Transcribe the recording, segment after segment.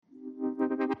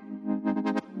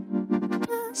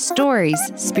Stories,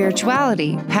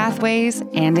 spirituality, pathways,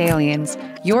 and aliens.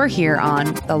 You're here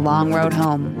on The Long Road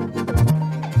Home.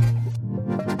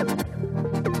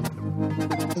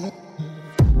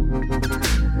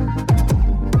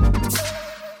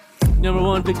 Number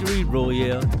one victory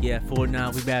royale. Yeah,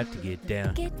 Fortnite, we about to get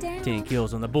down. 10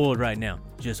 kills on the board right now.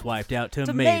 Just wiped out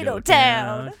Tomato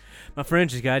Town. My friend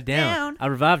just got down. I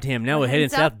revived him. Now we're heading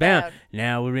southbound.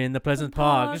 Now we're in the Pleasant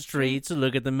Park streets. So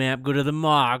look at the map, go to the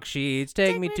mark sheets.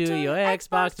 Take me to your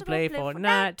Xbox to play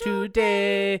Fortnite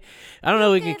today. I don't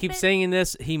know, we can keep singing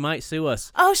this. He might sue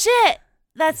us. Oh, shit.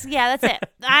 That's it.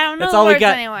 I don't know That's the all we words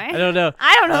got. anymore. I don't know.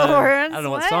 I don't know the words. I don't know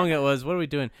what song it was. What are we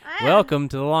doing? Welcome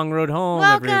to the Long Road Home,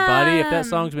 everybody. If that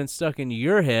song's been stuck in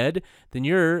your head, then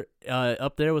you're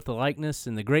up there with the likeness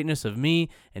and the greatness of me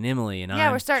and Emily. And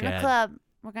we're starting Chad. a club.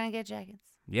 We're going to get jackets.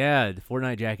 Yeah, the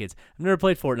Fortnite jackets. I've never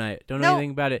played Fortnite. Don't know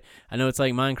anything about it. I know it's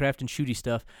like Minecraft and shooty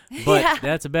stuff, but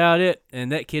that's about it.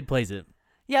 And that kid plays it.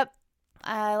 Yep.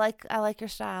 I like your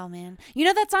style, man. You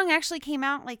know that song actually came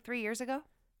out like 3 years ago?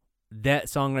 That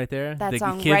song right there? That the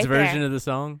song kid's right version there. of the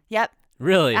song? Yep.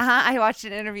 Really? I watched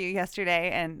an interview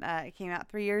yesterday, and it came out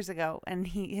 3 years ago, and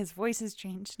his voice has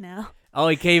changed now. Oh,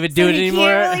 he can't even do it anymore?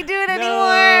 He can't really do it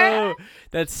anymore.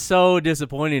 That's so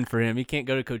disappointing for him. He can't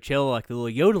go to Coachella like the little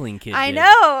yodeling kid I did.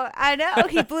 know.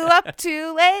 He blew up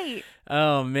too late.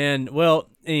 Oh, man. Well,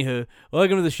 anywho,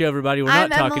 welcome to the show, everybody. We're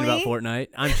not talking about Emily. Fortnite.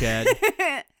 I'm Chad.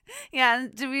 Yeah,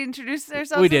 did we introduce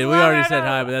ourselves? We did. We already said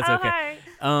hi, but that's okay.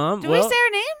 Hi. Did we say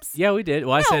our names? Yeah, we did.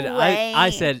 Well,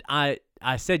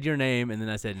 I said your name, and then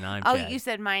I said, and I'm Chad. Oh, you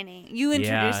said my name. You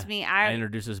introduced me. I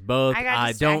introduced us both. I got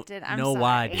distracted. I don't know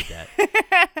why I did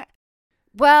that.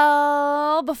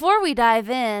 Well, before we dive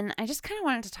in, I just kind of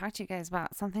wanted to talk to you guys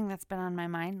about something that's been on my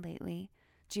mind lately.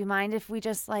 Do you mind if we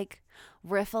just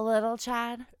riff a little,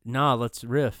 Chad? Nah, let's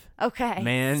riff. Okay.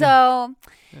 Man. So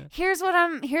here's what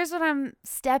I'm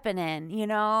stepping in. You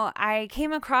know, I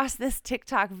came across this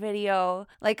TikTok video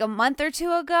like a month or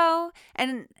two ago,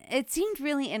 and it seemed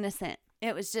really innocent.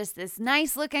 It was just this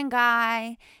nice looking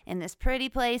guy in this pretty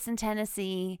place in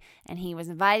Tennessee, and he was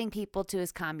inviting people to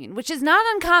his commune, which is not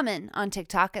uncommon on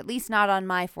TikTok, at least not on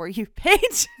my For You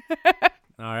page.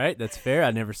 All right, that's fair. I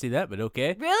never see that, but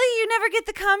okay. Really? You never get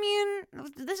the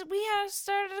commune? We have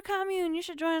started a commune. You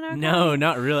should join our No, commune.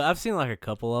 not really. I've seen a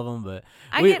couple of them, but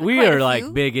I we get quite are a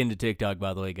few. big into TikTok,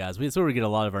 by the way, guys. That's where we get a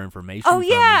lot of our information Oh, from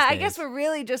yeah. these I guess days. we're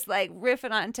really just riffing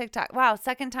on TikTok. Wow,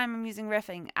 second time I'm using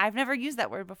riffing. I've never used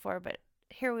that word before, but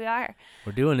here we are.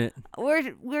 We're doing it.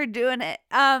 We're doing it.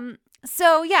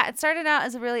 So yeah, it started out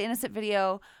as a really innocent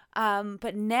video.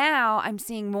 But now I'm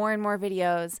seeing more and more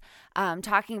videos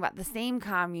talking about the same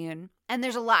commune. And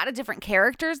there's a lot of different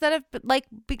characters that have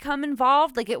become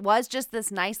involved. It was just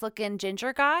this nice looking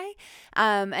ginger guy.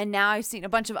 And now I've seen a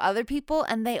bunch of other people,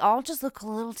 and they all just look a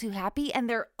little too happy, and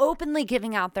they're openly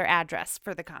giving out their address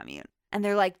for the commune. And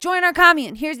they're like, join our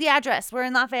commune. Here's the address. We're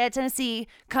in Lafayette, Tennessee.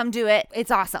 Come do it. It's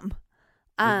awesome.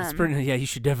 Yeah, you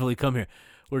should definitely come here.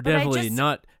 We're definitely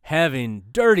not having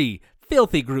dirty,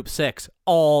 filthy group sex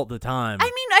all the time. I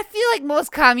mean, I feel like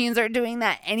most communes are doing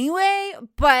that anyway,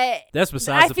 but that's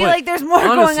besides the point. I feel like there's more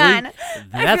Honestly, going on.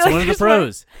 That's one of the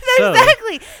pros.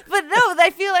 Exactly. But no,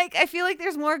 I feel like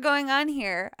there's more going on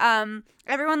here.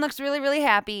 Everyone looks really, really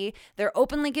happy. They're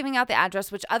openly giving out the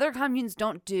address, which other communes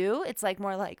don't do. It's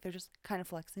more like they're just kind of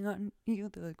flexing on you.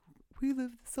 They're like, we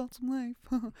live this awesome life.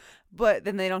 But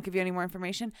then they don't give you any more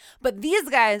information. But these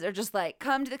guys are just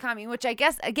come to the commune, which I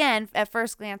guess, again, at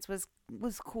first glance was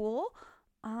cool.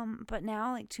 But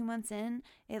now, 2 months in,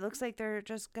 it looks like they're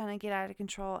just going to get out of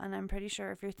control. And I'm pretty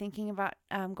sure if you're thinking about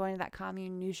going to that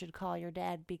commune, you should call your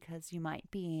dad because you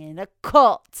might be in a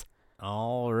cult.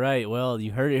 All right. Well,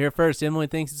 you heard it here first. Emily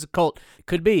thinks it's a cult.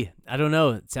 Could be. I don't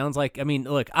know. It sounds like,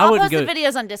 look, I'll post the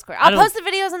videos on Discord. I'll post the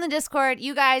videos on the Discord.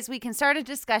 You guys, we can start a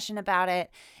discussion about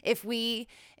it. If we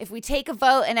take a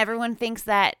vote and everyone thinks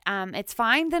that it's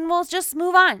fine, then we'll just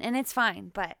move on and it's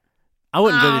fine. But I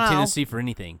wouldn't go to Tennessee for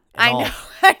anything at all.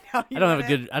 I know.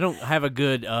 I don't have a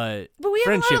good but we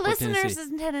have a friendship lot of with listeners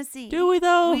Tennessee. in Tennessee. Do we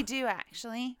though? We do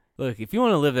actually. Look, if you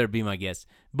want to live there, be my guest.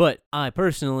 But I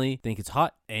personally think it's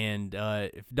hot, and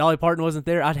if Dolly Parton wasn't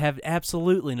there, I'd have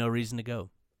absolutely no reason to go.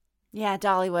 Yeah,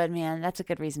 Dollywood, man. That's a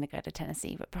good reason to go to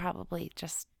Tennessee, but probably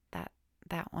just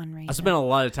that one reason. I spent a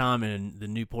lot of time in the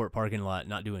Newport parking lot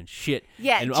not doing shit.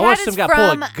 Yeah, and Chad I watched some guy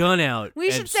pull a gun out we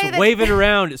and should say that, wave it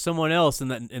around at someone else in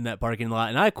that parking lot,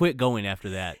 and I quit going after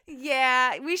that.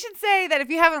 Yeah, we should say that if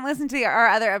you haven't listened to our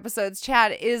other episodes,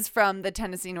 Chad is from the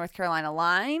Tennessee-North Carolina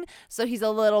line, so he's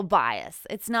a little biased.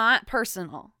 It's not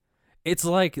personal. It's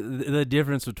like the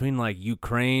difference between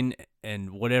Ukraine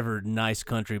and whatever nice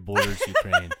country borders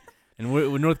Ukraine.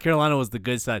 And North Carolina was the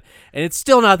good side. And it's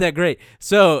still not that great.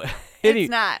 So, it's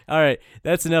not. All right.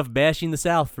 That's enough bashing the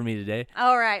South for me today.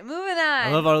 All right. Moving on.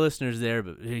 I love our listeners there,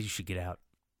 but you should get out.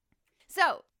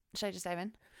 So, should I just dive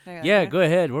in? Yeah, go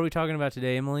ahead. What are we talking about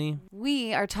today, Emily?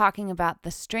 We are talking about the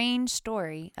strange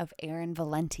story of Erin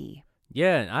Valenti.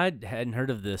 Yeah, I hadn't heard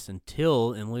of this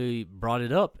until Emily brought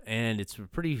it up, and it's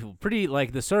pretty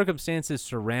like the circumstances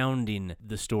surrounding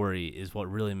the story is what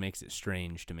really makes it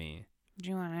strange to me.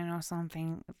 Do you want to know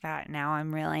something that now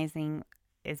I'm realizing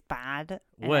is bad?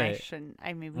 What? And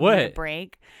I maybe need a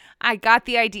break. I got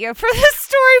the idea for this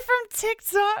story from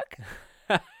TikTok.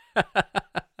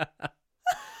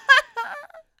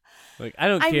 Like, I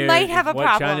don't care. I might have a what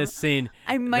problem. China's saying.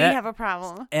 I might have a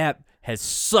problem. App has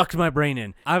sucked my brain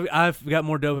in. I've got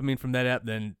more dopamine from that app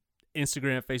than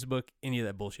Instagram, Facebook, any of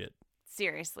that bullshit.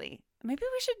 Seriously. Maybe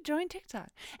we should join TikTok.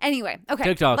 Anyway, okay.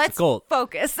 TikTok's a cult.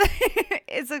 Focus.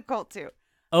 It's a cult too.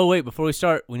 Oh, wait, before we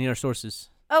start, we need our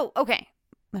sources. Oh, okay.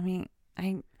 I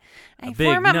big,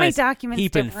 format nice, my documents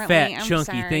heaping differently. fat, I'm chunky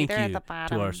sorry. thank They're you at the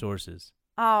bottom. to our sources.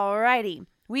 Alrighty.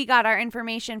 We got our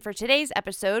information for today's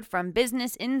episode from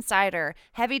Business Insider,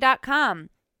 Heavy.com.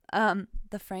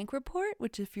 The Frank Report,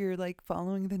 which if you're like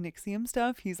following the Nixium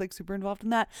stuff, he's like super involved in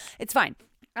that. It's fine.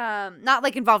 Not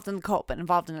like involved in the cult, but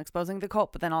involved in exposing the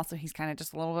cult. But then also he's kind of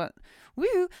just a little bit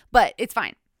woo, but it's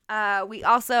fine. We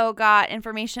also got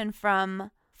information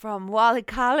from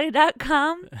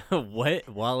WallyColly.com. What?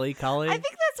 Wally Collie? I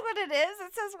think that's what it is.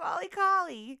 It says Wally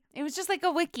Collie. It was just like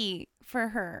a wiki for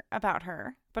her, about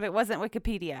her, but it wasn't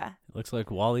Wikipedia. It looks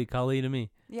like Wally Collie to me.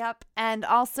 Yep. And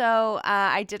also,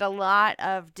 I did a lot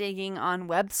of digging on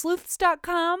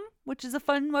websleuths.com, which is a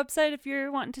fun website if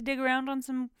you're wanting to dig around on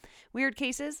some weird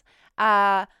cases.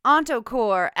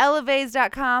 Ontocore,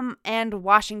 Elevaze.com, and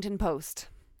Washington Post.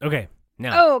 Okay.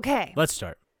 Now, okay. Let's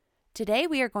start. Today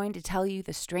we are going to tell you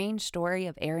the strange story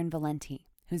of Erin Valenti,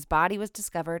 whose body was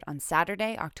discovered on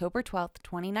Saturday, October 12th,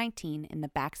 2019, in the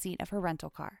backseat of her rental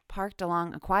car, parked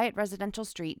along a quiet residential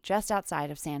street just outside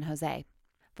of San Jose.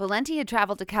 Valenti had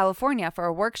traveled to California for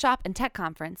a workshop and tech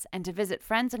conference and to visit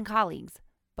friends and colleagues,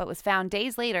 but was found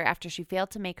days later after she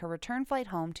failed to make her return flight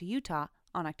home to Utah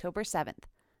on October 7th.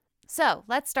 So,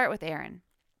 let's start with Erin.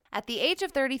 At the age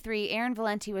of 33, Erin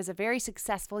Valenti was a very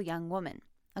successful young woman.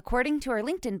 According to her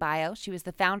LinkedIn bio, she was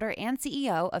the founder and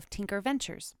CEO of Tinker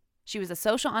Ventures. She was a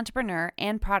social entrepreneur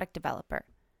and product developer.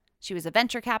 She was a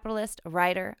venture capitalist, a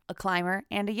writer, a climber,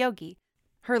 and a yogi.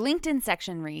 Her LinkedIn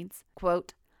section reads,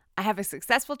 quote, I have a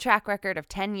successful track record of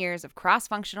 10 years of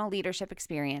cross-functional leadership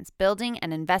experience building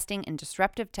and investing in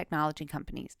disruptive technology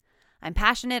companies. I'm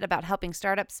passionate about helping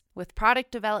startups with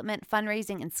product development,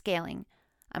 fundraising, and scaling.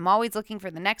 I'm always looking for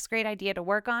the next great idea to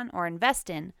work on or invest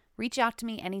in. Reach out to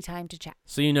me anytime to chat.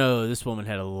 So you know this woman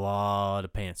had a lot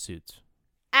of pantsuits.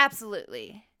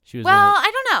 Absolutely. She was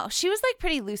I don't know. She was like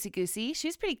pretty loosey-goosey. She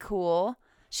was pretty cool.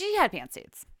 She had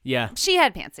pantsuits. Yeah. She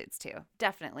had pantsuits too.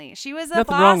 Definitely. She was a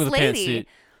Nothing boss wrong with lady. a pantsuit.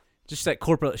 Just that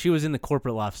corporate. She was in the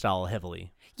corporate lifestyle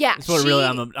heavily. Yeah. That's what really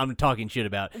I'm talking shit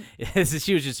about.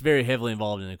 She was just very heavily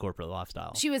involved in the corporate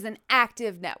lifestyle. She was an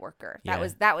active networker. Yeah.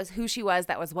 That was who she was.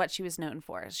 That was what she was known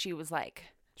for. She was like...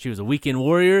 She was a weekend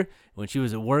warrior. When she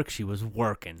was at work, she was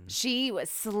working. She was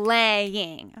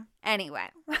slaying. Anyway.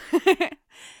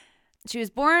 She was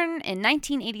born in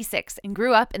 1986 and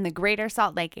grew up in the greater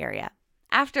Salt Lake area.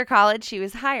 After college, she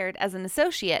was hired as an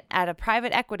associate at a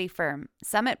private equity firm,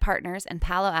 Summit Partners in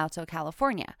Palo Alto,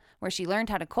 California, where she learned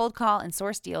how to cold call and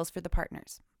source deals for the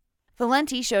partners.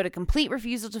 Valenti showed a complete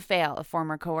refusal to fail, a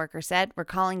former coworker said,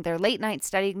 recalling their late nights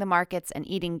studying the markets and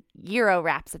eating gyro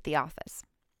wraps at the office.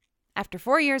 After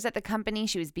 4 years at the company,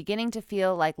 she was beginning to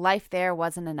feel like life there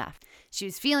wasn't enough. She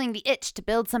was feeling the itch to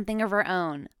build something of her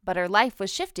own, but her life was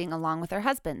shifting along with her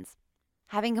husband's.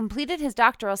 Having completed his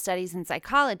doctoral studies in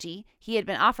psychology, he had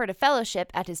been offered a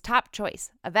fellowship at his top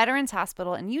choice, a veterans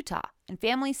hospital in Utah, and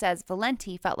family says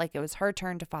Valenti felt like it was her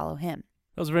turn to follow him.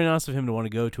 That was very nice of him to want to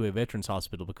go to a veterans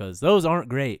hospital because those aren't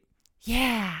great.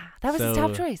 Yeah, that was his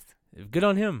top choice. Good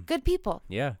on him. Good people.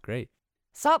 Yeah, great.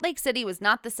 Salt Lake City was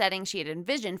not the setting she had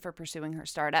envisioned for pursuing her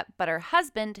startup, but her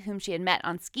husband, whom she had met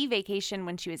on ski vacation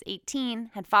when she was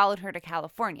 18, had followed her to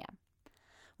California.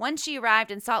 Once she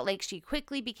arrived in Salt Lake, she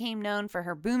quickly became known for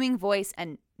her booming voice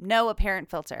and no apparent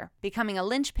filter, becoming a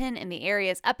linchpin in the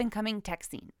area's up-and-coming tech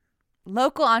scene.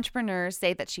 Local entrepreneurs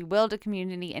say that she willed a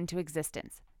community into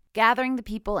existence, gathering the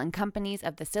people and companies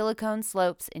of the Silicon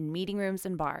Slopes in meeting rooms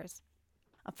and bars.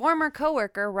 A former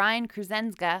coworker, Ryan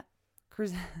Krasinska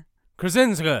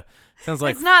sounds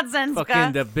like it's not Zenska.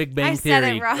 Fucking the Big Bang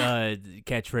Theory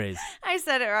catchphrase. I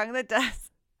said it wrong. That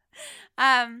does.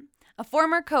 A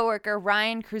former coworker,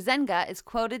 Ryan Kruzenga, is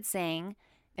quoted saying,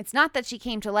 "It's not that she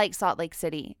came to like Salt Lake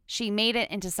City. She made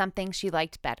it into something she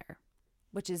liked better,"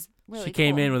 which is really She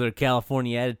came cool. in with her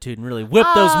California attitude and really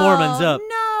whipped those Mormons up.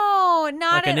 No,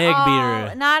 not Like at an egg all.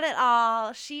 beater. Not at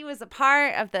all. She was a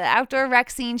part of the outdoor rec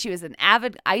scene. She was an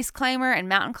avid ice climber and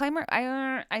mountain climber.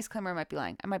 Ice climber might be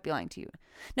lying. I might be lying to you.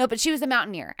 No, but she was a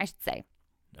mountaineer, I should say.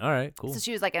 All right, cool. So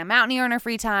she was like a mountaineer in her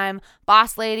free time,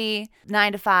 boss lady,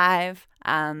 9 to 5.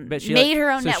 Made her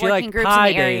own networking groups Pi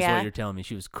in the Day area. is what you're telling me.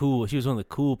 She was cool. She was one of the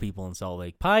cool people in Salt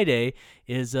Lake. Pi Day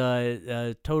is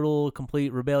a total,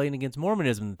 complete rebellion against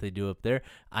Mormonism that they do up there.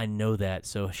 I know that.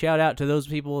 So shout out to those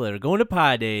people that are going to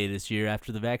Pi Day this year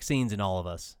after the vaccines and all of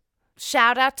us.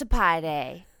 Shout out to Pi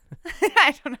Day.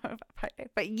 I don't know about Pi Day,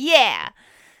 but yeah,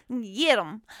 get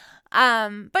 'em.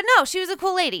 But no, she was a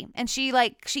cool lady, and she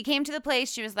came to the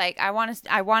place. She was like, I want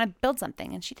to build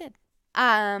something, and she did.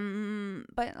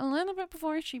 But a little bit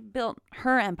before she built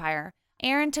her empire,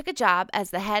 Erin took a job as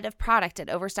the head of product at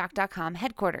Overstock.com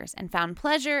headquarters and found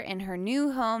pleasure in her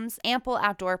new home's ample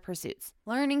outdoor pursuits,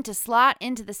 learning to slot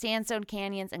into the sandstone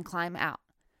canyons and climb out.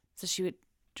 So she would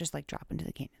just like drop into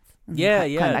the canyons. Yeah,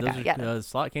 climb back out. those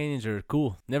slot canyons are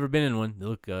cool. Never been in one. They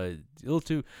look a little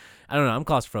too, I don't know, I'm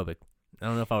claustrophobic. I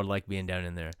don't know if I would like being down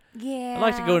in there. Yeah. I'd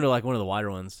like to go into like one of the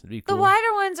wider ones. It'd be cool. The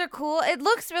wider ones are cool. It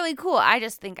looks really cool. I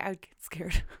just think I would get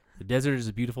scared. The desert is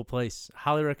a beautiful place.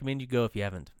 Highly recommend you go if you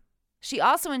haven't. She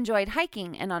also enjoyed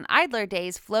hiking and on idler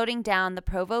days floating down the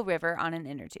Provo River on an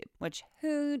inner tube, which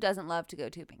who doesn't love to go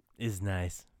tubing? Is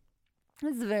nice.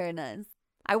 It's very nice.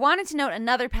 I wanted to note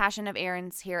another passion of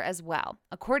Erin's here as well.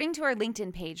 According to her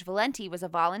LinkedIn page, Valenti was a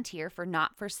volunteer for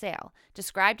Not for Sale,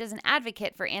 described as an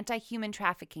advocate for anti-human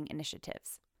trafficking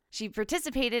initiatives. She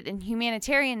participated in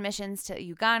humanitarian missions to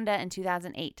Uganda in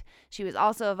 2008. She was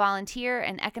also a volunteer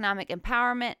in economic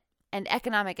empowerment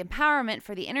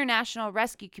for the International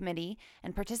Rescue Committee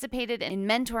and participated in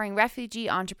mentoring refugee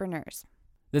entrepreneurs.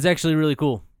 That's actually really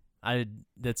cool.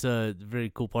 That's a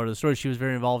very cool part of the story. She was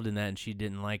very involved in that, and she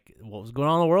didn't like what was going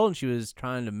on in the world, and she was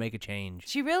trying to make a change.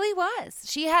 She really was.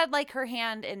 She had like her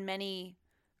hand in many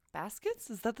baskets.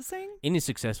 Is that the saying? Any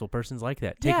successful person's like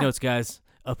that. Take Yeah. notes, guys.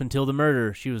 Up until the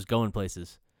murder, she was going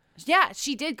places. Yeah,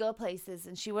 she did go places,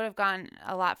 and she would have gone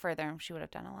a lot further, and she would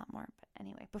have done a lot more. But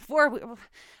anyway,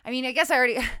 I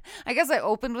guess I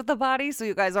opened with the body, so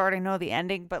you guys already know the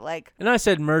ending. But like, And I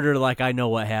said murder like I know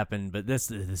what happened, but this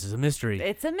is a mystery.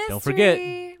 it's a mystery. Don't forget.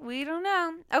 We don't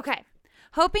know. Okay.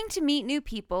 Hoping to meet new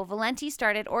people, Valenti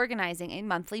started organizing a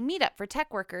monthly meetup for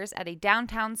tech workers at a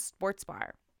downtown sports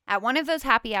bar. At one of those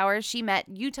happy hours, she met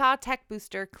Utah tech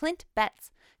booster Clint Betts,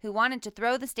 who wanted to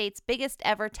throw the state's biggest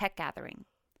ever tech gathering.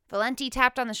 Valenti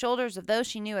tapped on the shoulders of those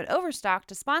she knew at Overstock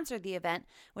to sponsor the event,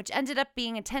 which ended up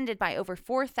being attended by over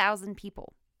 4,000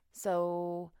 people.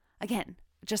 So, again,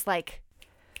 just like...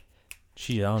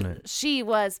 She on it. She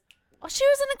was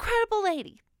an incredible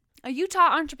lady. A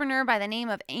Utah entrepreneur by the name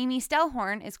of Amy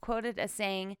Stellhorn is quoted as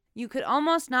saying, "You could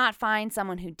almost not find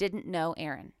someone who didn't know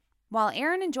Erin." While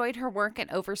Erin enjoyed her work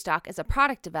at Overstock as a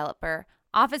product developer,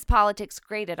 office politics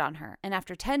grated on her, and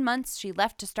after 10 months, she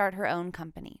left to start her own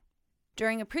company.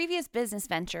 During a previous business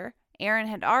venture, Erin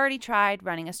had already tried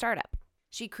running a startup.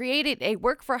 She created a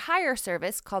work-for-hire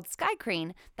service called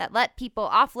SkyCrane that let people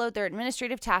offload their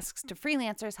administrative tasks to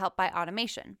freelancers helped by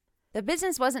automation. The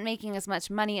business wasn't making as much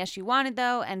money as she wanted,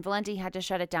 though, and Valenti had to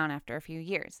shut it down after a few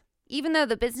years. Even though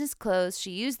the business closed,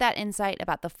 she used that insight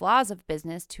about the flaws of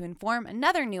business to inform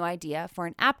another new idea for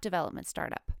an app development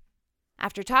startup.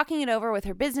 After talking it over with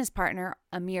her business partner,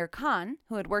 Amir Khan,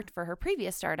 who had worked for her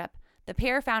previous startup, the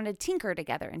pair founded Tinker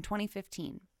together in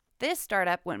 2015. This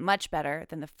startup went much better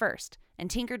than the first, and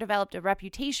Tinker developed a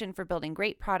reputation for building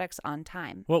great products on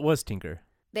time. What was Tinker?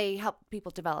 They help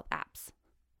people develop apps.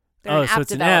 They're an so app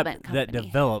it's an app development that company.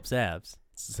 develops apps.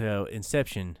 So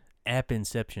app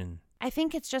inception. I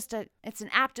think it's an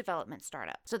app development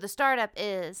startup. So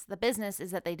the business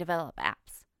is that they develop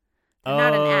apps. They're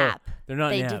not an app. They're not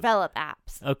They an app. develop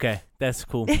apps. Okay, that's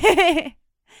cool. I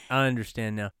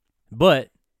understand now. But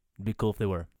it'd be cool if they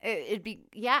were. It'd be,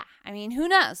 yeah. I mean, who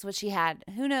knows what she had?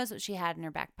 Who knows what she had in her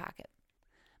back pocket?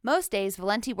 Most days,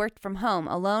 Valenti worked from home,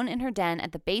 alone in her den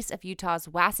at the base of Utah's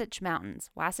Wasatch Mountains.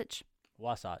 Wasatch.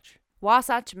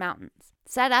 Wasatch Mountains,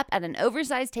 set up at an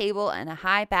oversized table and a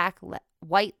high-back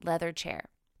white leather chair.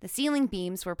 The ceiling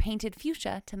beams were painted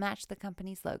fuchsia to match the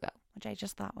company's logo, which I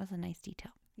just thought was a nice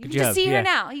detail. You Good can just job. see her Yeah.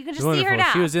 now. You can It's just see her wonderful.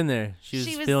 now. She was in there. She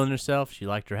was feeling herself. She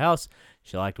liked her house.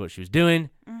 She liked what she was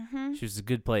doing. Mm-hmm. She was a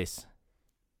good place.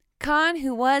 Khan,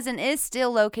 who was and is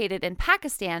still located in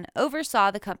Pakistan,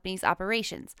 oversaw the company's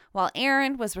operations, while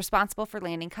Erin was responsible for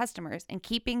landing customers and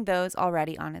keeping those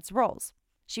already on its rolls.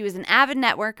 She was an avid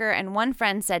networker, and one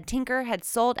friend said Tinker had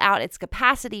sold out its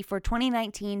capacity for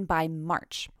 2019 by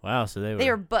March. Wow, so they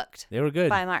were booked. They were good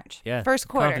by March. Yeah, first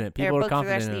quarter. Confident. They People were were booked for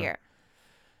the rest confident of the in year.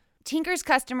 Tinker's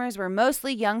customers were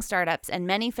mostly young startups, and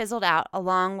many fizzled out,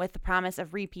 along with the promise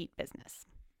of repeat business.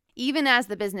 Even as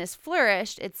the business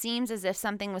flourished, it seems as if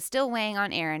something was still weighing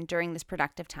on Erin during this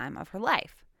productive time of her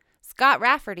life. Scott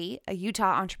Rafferty, a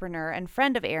Utah entrepreneur and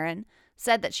friend of Erin,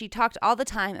 said that she talked all the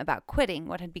time about quitting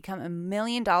what had become $1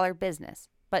 million business,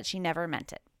 but she never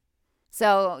meant it.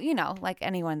 So, like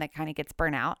anyone that kind of gets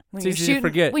burnt out. It's easy to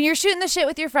forget. When you're shooting the shit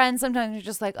with your friends, sometimes you're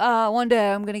just like, oh, one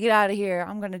day I'm going to get out of here.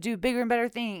 I'm going to do bigger and better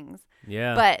things.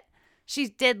 Yeah. But she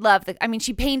did love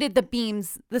she painted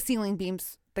the ceiling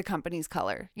beams, the company's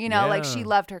color. Like she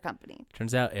loved her company.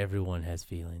 Turns out everyone has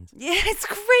feelings. Yeah, it's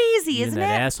crazy, isn't it?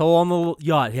 That asshole on the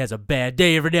yacht, he has a bad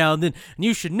day every now and then, and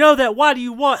you should know that. Why do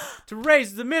you want to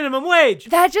raise the minimum wage?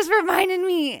 That just reminded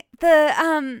me,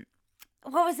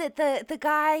 what was it? The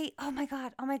guy, oh my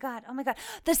God.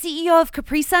 The CEO of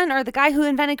Capri Sun, or the guy who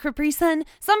invented Capri Sun,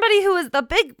 somebody who was a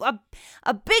big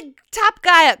top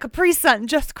guy at Capri Sun,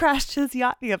 just crashed his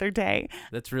yacht the other day.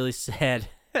 That's really sad.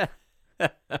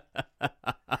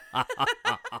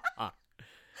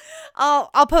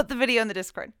 I'll put the video in the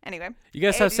Discord. Anyway. You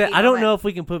guys have said, I don't know if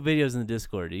we can put videos in the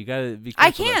Discord. You gotta be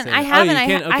I careful. can. I haven't.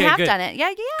 I have good. done it.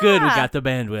 Yeah. Good. We got the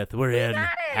bandwidth. We're in. Got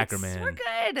it. Hackerman. We're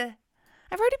good.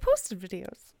 I've already posted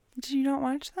videos. Did you not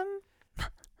watch them?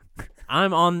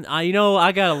 I'm on. I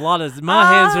got a lot of. My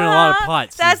hands are in a lot of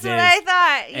pots. That's these what days, I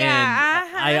thought. Yeah.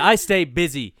 And I stay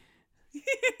busy.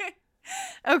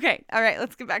 Okay. All right.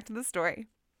 Let's get back to the story.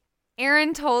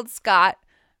 Erin told Scott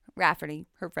Rafferty,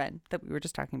 her friend that we were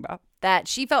just talking about, that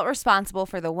she felt responsible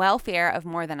for the welfare of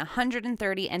more than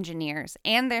 130 engineers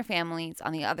and their families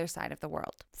on the other side of the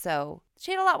world. So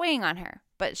she had a lot weighing on her,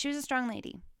 but she was a strong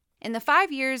lady. In the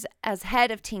 5 years as head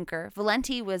of Tinker,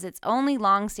 Valenti was its only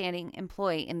long-standing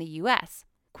employee in the U.S.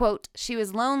 Quote, she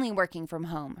was lonely working from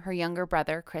home, her younger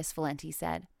brother, Chris Valenti,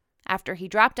 said. After he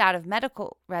dropped out of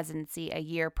medical residency a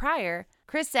year prior,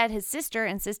 Chris said his sister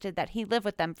insisted that he live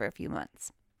with them for a few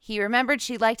months. He remembered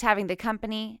she liked having the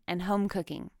company and home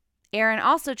cooking. Erin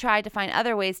also tried to find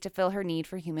other ways to fill her need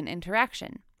for human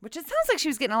interaction, which it sounds like she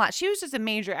was getting a lot. She was just a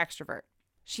major extrovert.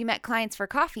 She met clients for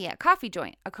coffee at Coffee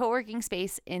Joint, a co-working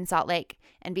space in Salt Lake,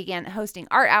 and began hosting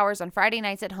art hours on Friday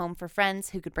nights at home for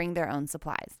friends who could bring their own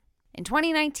supplies. In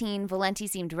 2019, Valenti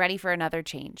seemed ready for another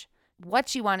change. What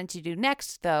she wanted to do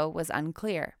next, though, was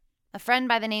unclear. A friend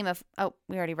by the name of,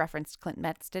 we already referenced Clint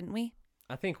Metz, didn't we?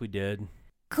 I think we did.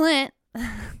 Clint.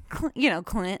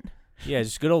 Clint. Yeah,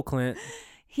 just good old Clint.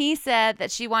 He said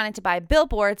that she wanted to buy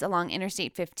billboards along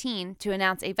Interstate 15 to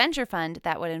announce a venture fund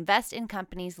that would invest in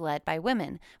companies led by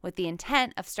women with the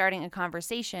intent of starting a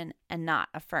conversation and not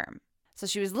a firm. So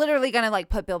she was literally going to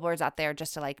put billboards out there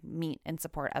just to meet and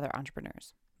support other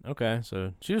entrepreneurs. Okay,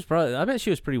 so she was I bet she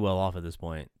was pretty well off at this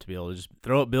point to be able to just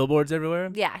throw up billboards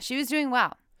everywhere. Yeah, she was doing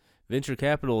well. Venture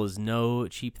capital is no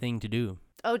cheap thing to do.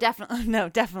 Oh, definitely. No,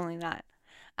 definitely not.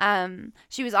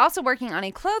 She was also working on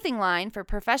a clothing line for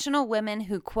professional women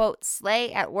who, quote,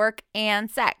 slay at work and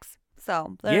sex.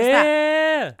 So there's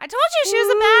that. I told you she was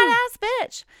a badass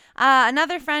bitch.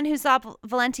 Another friend who saw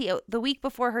Valenti the week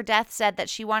before her death said that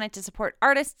she wanted to support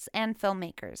artists and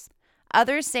filmmakers.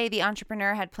 Others say the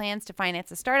entrepreneur had plans to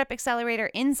finance a startup accelerator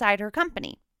inside her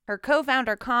company. Her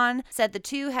co-founder, Khan, said the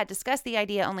two had discussed the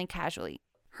idea only casually.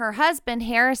 Her husband,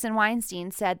 Harrison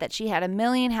Weinstein, said that she had 1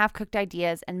 million half-cooked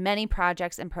ideas and many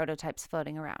projects and prototypes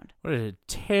floating around. What a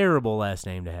terrible last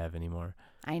name to have anymore.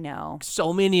 I know.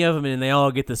 So many of them, and they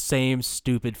all get the same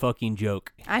stupid fucking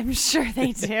joke. I'm sure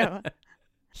they do.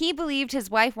 He believed his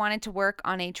wife wanted to work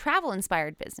on a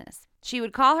travel-inspired business. She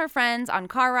would call her friends on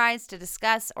car rides to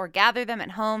discuss or gather them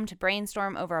at home to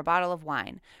brainstorm over a bottle of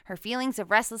wine. Her feelings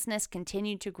of restlessness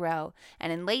continued to grow,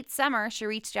 and in late summer, she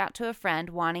reached out to a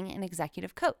friend wanting an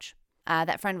executive coach.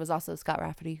 That friend was also Scott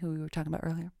Rafferty, who we were talking about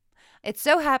earlier. It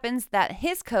so happens that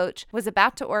his coach was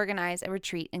about to organize a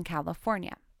retreat in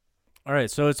California. All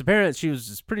right, so it's apparent she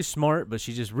was pretty smart, but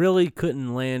she just really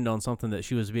couldn't land on something that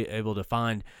she was able to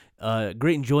find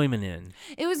great enjoyment in.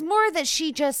 It was more that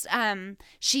she just,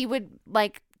 she would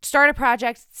start a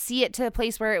project, see it to a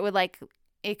place where it would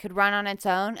it could run on its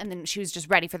own, and then she was just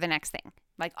ready for the next thing.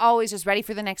 Always just ready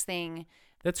for the next thing.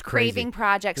 That's crazy. Craving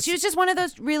projects. She was just one of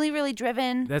those really, really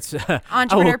driven entrepreneur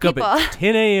I woke people. up at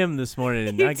 10 a.m. this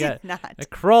morning, and I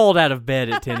crawled out of bed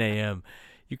at 10 a.m.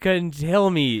 You couldn't tell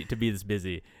me to be this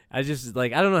busy. I just, I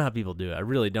don't know how people do it. I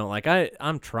really don't.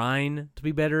 I'm trying to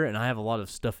be better, and I have a lot of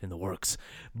stuff in the works.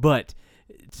 But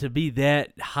to be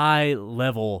that high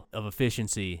level of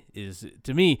efficiency is,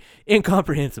 to me,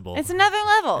 incomprehensible. It's another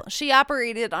level. She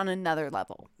operated on another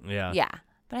level. Yeah. Yeah.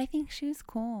 But I think she was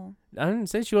cool. I didn't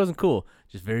say she wasn't cool.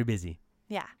 Just very busy.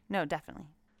 Yeah. No, definitely.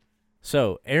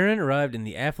 So, Erin arrived in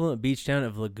the affluent beach town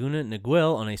of Laguna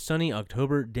Niguel on a sunny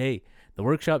October day. The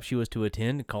workshop she was to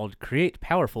attend, called Create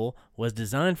Powerful, was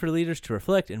designed for leaders to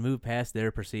reflect and move past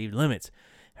their perceived limits.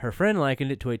 Her friend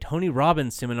likened it to a Tony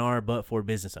Robbins seminar, but for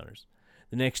business owners.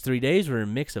 The next 3 days were a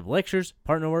mix of lectures,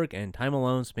 partner work, and time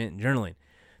alone spent journaling.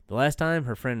 The last time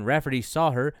her friend Rafferty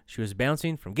saw her, she was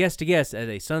bouncing from guest to guest at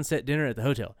a sunset dinner at the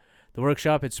hotel. The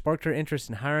workshop had sparked her interest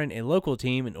in hiring a local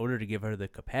team in order to give her the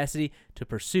capacity to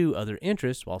pursue other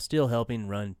interests while still helping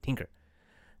run Tinker.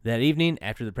 That evening,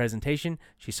 after the presentation,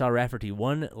 she saw Rafferty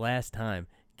one last time,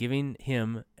 giving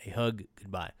him a hug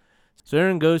goodbye. So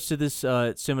Erin goes to this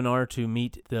seminar to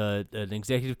meet an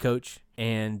executive coach,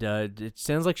 and it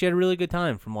sounds like she had a really good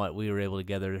time from what we were able to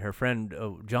gather. Her friend,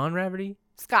 John Rafferty?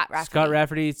 Scott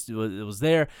Rafferty was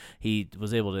there. He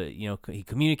was able to, he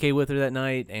communicated with her that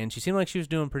night, and she seemed like she was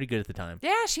doing pretty good at the time.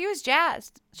 Yeah, she was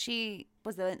jazzed. She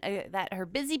was her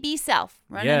busy bee self,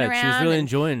 running around. Yeah, she was really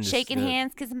enjoying shaking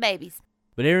hands, kissing babies.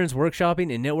 But Erin's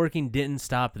workshopping and networking didn't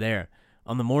stop there.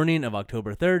 On the morning of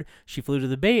October 3rd, she flew to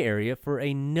the Bay Area for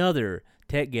another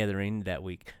tech gathering that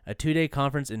week, a 2-day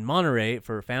conference in Monterey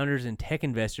for founders and tech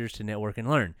investors to network and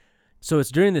learn. So it's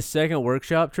during the second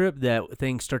workshop trip that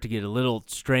things start to get a little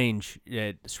strange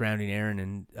surrounding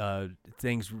Erin, and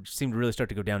things seem to really start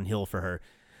to go downhill for her.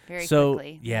 Very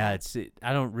quickly. Yeah,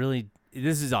 I don't really.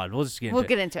 This is odd. We'll just get into it. We'll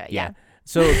get into it. Yeah.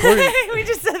 So according, we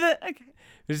just said that. Okay.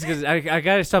 Just because I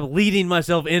gotta stop leading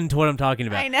myself into what I'm talking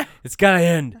about. I know. It's gotta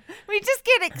end. We just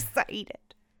get excited.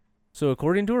 So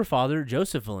according to her father,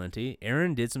 Joseph Valenti,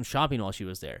 Erin did some shopping while she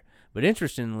was there. But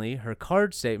interestingly, her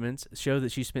card statements show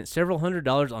that she spent several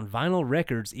 $100s on vinyl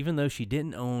records, even though she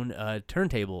didn't own a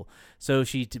turntable. So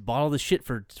she bought all this shit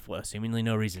for seemingly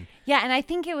no reason. Yeah, and I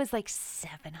think it was like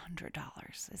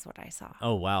 $700 is what I saw.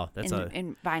 Oh, wow.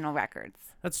 In vinyl records.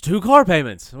 That's 2 car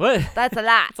payments. What? That's a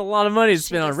lot. That's a lot of money to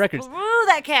spend on records. Blew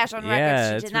that cash on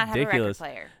records. She did not ridiculous. have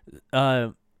a record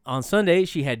player. On Sunday,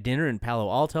 she had dinner in Palo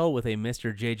Alto with a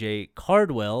Mr. J.J.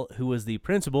 Cardwell, who was the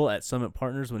principal at Summit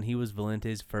Partners when he was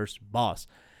Valenti's first boss.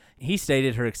 He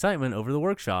stated her excitement over the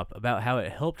workshop about how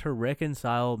it helped her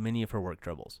reconcile many of her work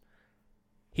troubles.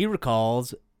 He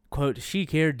recalls, quote, she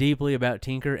cared deeply about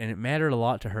Tinker and it mattered a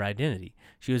lot to her identity.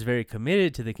 She was very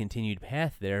committed to the continued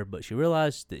path there, but she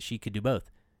realized that she could do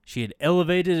both. She had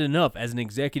elevated enough as an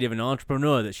executive and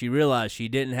entrepreneur that she realized she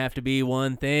didn't have to be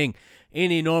one thing.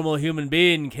 Any normal human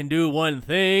being can do one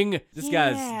thing. This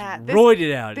guy's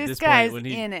roided out at this point. When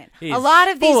in it. A lot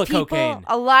of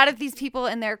these people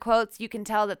in their quotes, you can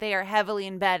tell that they are heavily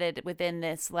embedded within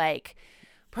this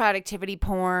productivity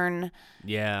porn.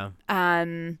 Yeah.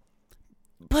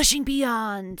 Pushing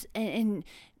beyond and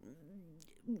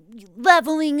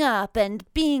leveling up and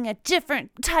being a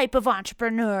different type of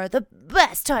entrepreneur, the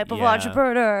best type of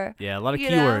entrepreneur. Yeah, a lot of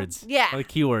keywords. Yeah. A lot of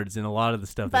keywords in a lot of the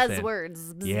stuff.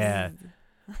 Buzzwords. Yeah.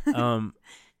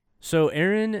 So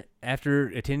Erin, after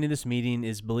attending this meeting,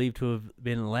 is believed to have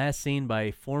been last seen by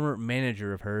a former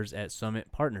manager of hers at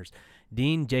Summit Partners,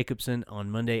 Dean Jacobson,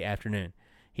 on Monday afternoon.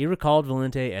 He recalled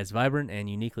Valenti as vibrant and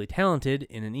uniquely talented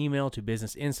in an email to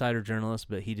Business Insider journalists,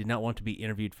 but he did not want to be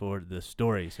interviewed for the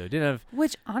story, so it didn't have...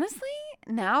 Which, honestly,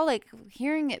 now,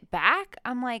 hearing it back,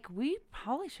 I'm like, we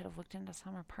probably should have looked into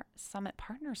Summit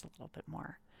Partners a little bit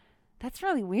more. That's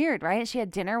really weird, right? She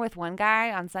had dinner with one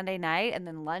guy on Sunday night and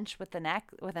then lunch with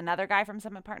another guy from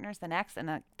Summit Partners the next,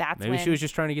 and that's Maybe she was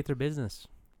just trying to get their business.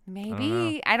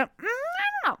 Maybe. I don't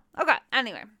know. Okay,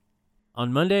 anyway.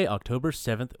 On Monday, October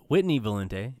 7th, Whitney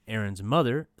Valenti, Erin's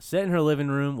mother, sat in her living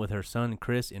room with her son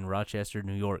Chris in Rochester,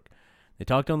 New York. They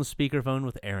talked on the speakerphone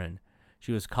with Erin.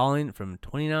 She was calling from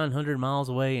 2,900 miles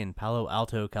away in Palo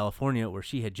Alto, California, where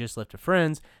she had just left a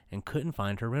friend's and couldn't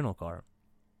find her rental car.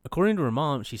 According to her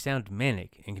mom, she sounded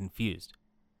manic and confused.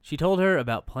 She told her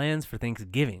about plans for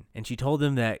Thanksgiving, and she told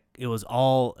them that it was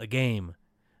all a game.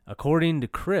 According to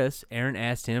Chris, Erin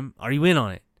asked him, "Are you in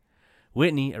on it?"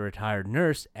 Whitney, a retired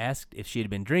nurse, asked if she had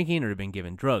been drinking or had been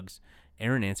given drugs.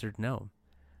 Erin answered no.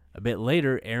 A bit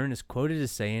later, Erin is quoted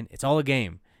as saying, "It's all a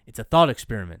game. It's a thought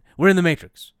experiment. We're in the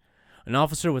Matrix." An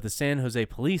officer with the San Jose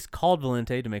police called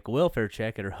Valenti to make a welfare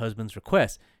check at her husband's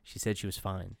request. She said she was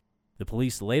fine. The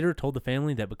police later told the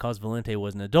family that because Valenti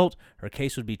was an adult, her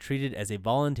case would be treated as a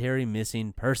voluntary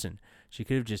missing person. She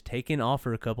could have just taken off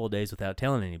for a couple of days without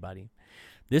telling anybody.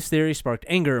 This theory sparked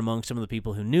anger among some of the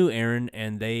people who knew Erin,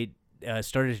 and they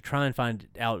started to try and find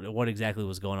out what exactly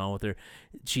was going on with her.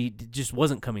 She just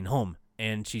wasn't coming home,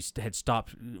 and she had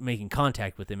stopped making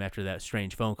contact with him after that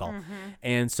strange phone call.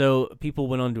 And so people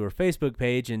went onto her Facebook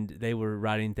page, and they were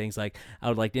writing things like, I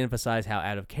would like to emphasize how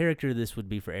out of character this would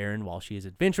be for Erin. While she is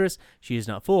adventurous, she is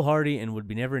not foolhardy and would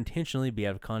never intentionally be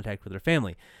out of contact with her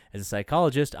family. As a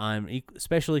psychologist, I'm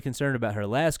especially concerned about her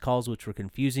last calls, which were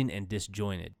confusing and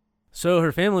disjointed. So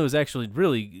her family was actually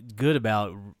really good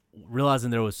about realizing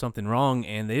there was something wrong,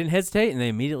 and they didn't hesitate, and they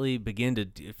immediately began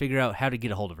to figure out how to get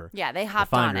a hold of her. Yeah, they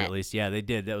hopped find on her, it. at least. Yeah, they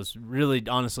did. That was really,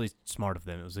 honestly, smart of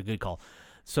them. It was a good call.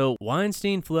 So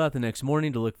Weinstein flew out the next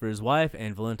morning to look for his wife,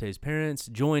 and Valente's parents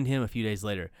joined him a few days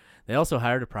later. They also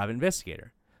hired a private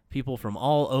investigator. People from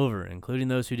all over, including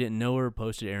those who didn't know her,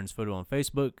 posted Erin's photo on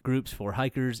Facebook groups for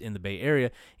hikers in the Bay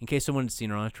Area in case someone had seen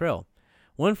her on a trail.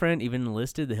 One friend even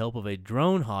enlisted the help of a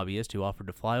drone hobbyist who offered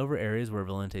to fly over areas where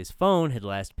Valente's phone had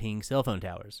last pinged cell phone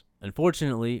towers.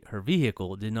 Unfortunately, her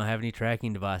vehicle did not have any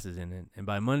tracking devices in it, and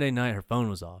by Monday night her phone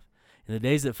was off. In the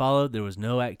days that followed, there was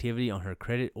no activity on her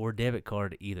credit or debit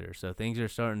card either, so things are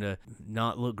starting to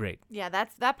not look great. Yeah,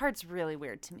 that part's really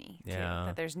weird to me, too, Yeah.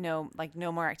 that there's no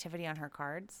more activity on her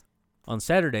cards. On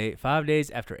Saturday, 5 days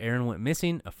after Erin went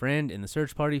missing, a friend in the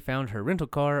search party found her rental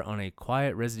car on a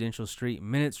quiet residential street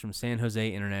minutes from San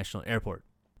Jose International Airport.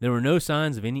 There were no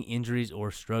signs of any injuries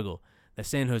or struggle. The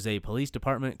San Jose Police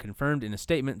Department confirmed in a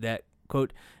statement that,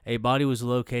 quote, a body was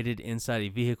located inside a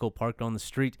vehicle parked on the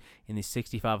street in the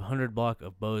 6500 block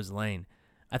of Bowes Lane.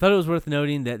 I thought it was worth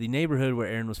noting that the neighborhood where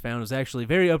Erin was found was actually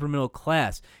very upper middle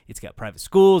class. It's got private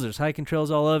schools, there's hiking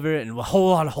trails all over it, and a whole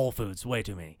lot of Whole Foods, way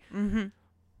too many. Mm-hmm.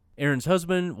 Erin's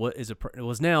husband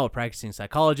was now a practicing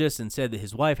psychologist and said that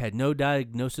his wife had no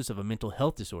diagnosis of a mental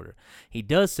health disorder. He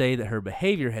does say that her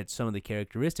behavior had some of the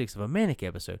characteristics of a manic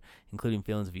episode, including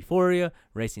feelings of euphoria,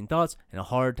 racing thoughts, and a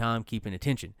hard time keeping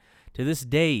attention. To this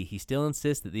day, he still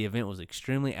insists that the event was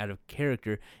extremely out of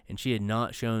character and she had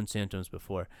not shown symptoms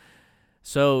before.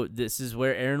 So this is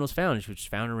where Erin was found. She was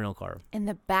found in a rental car. In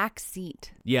the back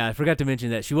seat. Yeah, I forgot to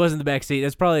mention that. She was in the back seat.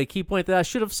 That's probably a key point that I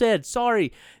should have said.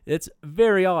 Sorry. It's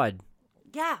very odd.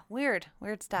 Yeah, weird.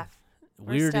 Weird stuff.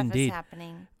 Weird stuff indeed. is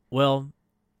happening. Well,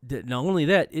 not only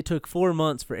that, it took 4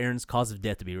 months for Erin's cause of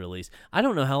death to be released. I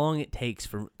don't know how long it takes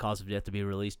for cause of death to be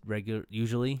released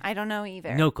usually. I don't know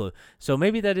either. No clue. So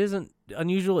maybe that isn't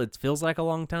unusual. It feels like a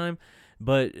long time.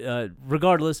 But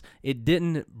regardless, it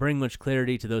didn't bring much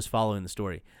clarity to those following the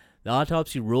story. The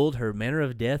autopsy ruled her manner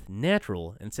of death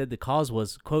natural and said the cause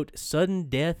was, quote, sudden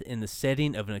death in the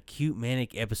setting of an acute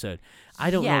manic episode. I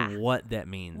don't know what that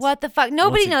means. What the fuck?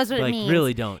 Nobody knows what it means.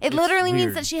 Really don't. It It's literally means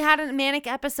weird. that she had a manic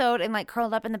episode and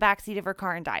curled up in the backseat of her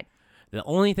car and died. The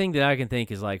only thing that I can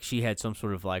think is she had some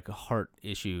sort of heart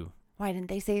issue. Why didn't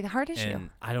they say the heart issue? And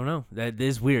I don't know. That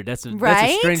is weird. That's a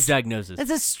Right? strange diagnosis.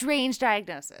 That's a strange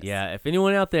diagnosis. Yeah. If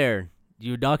anyone out there,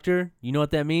 you a doctor, you know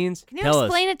what that means? Can you Tell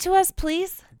explain it to us,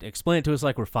 please? Explain it to us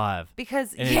like we're 5.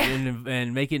 Because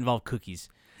And make it involve cookies.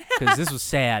 Because this was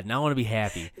sad, and I want to be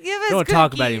happy. Give us Don't want to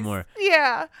talk about it cookies. anymore.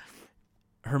 Yeah.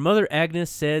 Her mother, Agnes,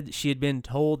 said she had been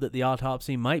told that the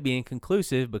autopsy might be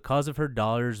inconclusive because of her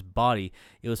daughter's body.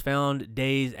 It was found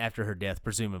days after her death,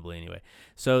 presumably anyway.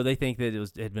 So they think that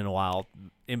it had been a while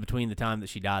in between the time that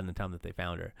she died and the time that they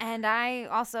found her. And I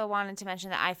also wanted to mention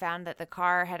that I found that the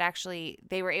car had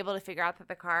they were able to figure out that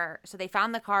the car, so they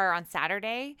found the car on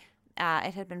Saturday.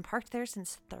 It had been parked there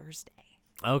since Thursday.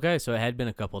 Okay, so it had been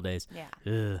a couple days. Yeah.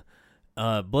 Ugh.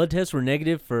 Blood tests were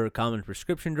negative for common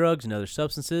prescription drugs and other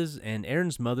substances, and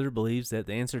Erin's mother believes that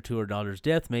the answer to her daughter's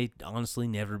death may honestly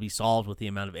never be solved with the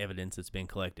amount of evidence that's been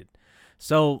collected.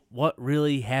 So, what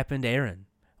really happened to Erin?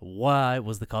 Why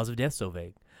was the cause of death so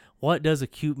vague? What does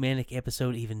acute manic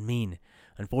episode even mean?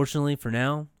 Unfortunately, for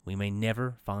now, we may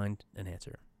never find an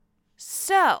answer.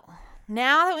 So,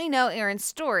 now that we know Erin's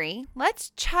story,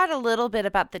 let's chat a little bit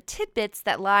about the tidbits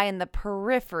that lie in the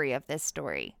periphery of this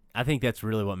story. I think that's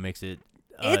really what makes it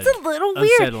it's a little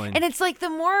unsettling. weird. And it's the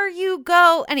more you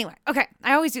go... Anyway, okay,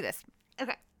 I always do this.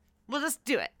 Okay, we'll just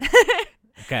do it.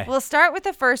 Okay. We'll start with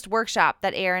the first workshop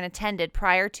that Erin attended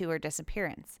prior to her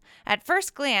disappearance. At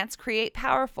first glance, Create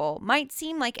Powerful might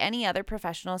seem like any other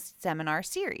professional seminar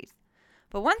series.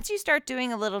 But once you start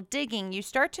doing a little digging, you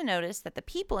start to notice that the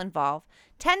people involved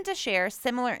tend to share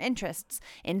similar interests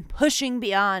in pushing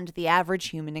beyond the average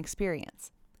human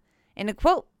experience. In a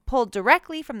quote pulled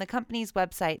directly from the company's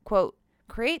website, quote,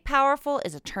 Create Powerful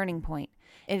is a turning point.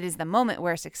 It is the moment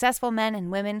where successful men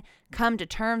and women come to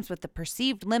terms with the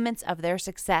perceived limits of their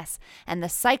success and the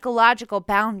psychological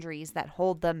boundaries that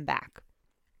hold them back.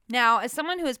 Now, as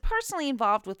someone who is personally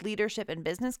involved with leadership and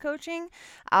business coaching,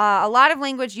 a lot of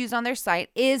language used on their site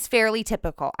is fairly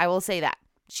typical. I will say that.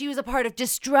 She was a part of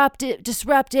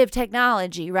disruptive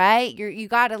technology, right? You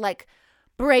got to like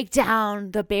break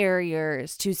down the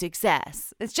barriers to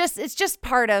success. It's just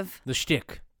part of the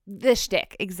shtick. The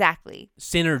shtick, exactly.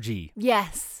 Synergy.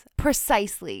 Yes,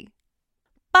 precisely.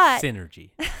 But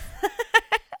synergy.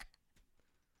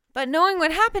 But knowing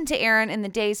what happened to Erin in the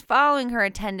days following her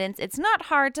attendance, it's not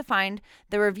hard to find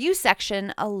the review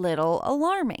section a little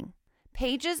alarming.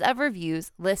 Pages of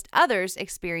reviews list others'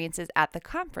 experiences at the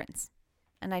conference.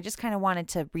 And I just kind of wanted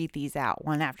to read these out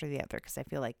one after the other because I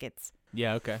feel like it's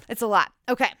a lot.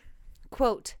 Okay.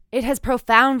 Quote, "It has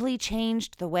profoundly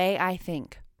changed the way I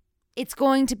think. It's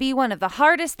going to be one of the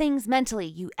hardest things mentally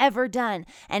you ever done,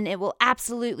 and it will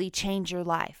absolutely change your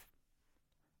life.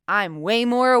 I'm way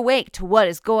more awake to what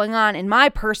is going on in my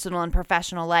personal and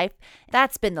professional life.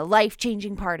 That's been the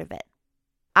life-changing part of it.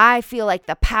 I feel like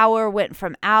the power went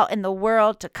from out in the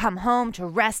world to come home to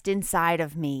rest inside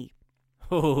of me."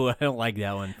 Oh, I don't like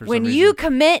that one. When you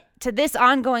commit to this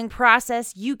ongoing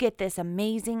process, you get this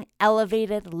amazing,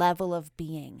 elevated level of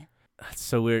being. That's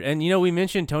so weird. And, we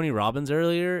mentioned Tony Robbins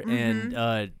earlier, and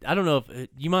I don't know if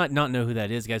you might not know who that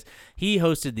is, guys. He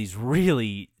hosted these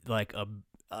really, like,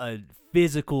 a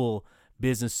physical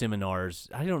business seminars.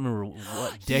 I don't remember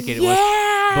what decade it was.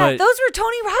 Yeah, those were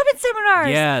Tony Robbins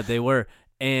seminars. Yeah, they were.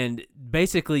 And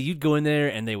basically, you'd go in there,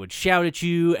 and they would shout at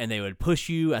you, and they would push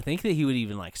you. I think that he would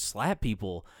even, like, slap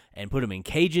people and put them in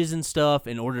cages and stuff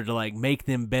in order to, like, make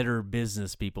them better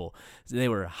business people. So they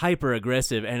were hyper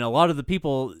aggressive, and a lot of the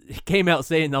people came out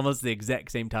saying almost the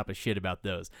exact same type of shit about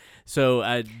those.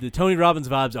 So the Tony Robbins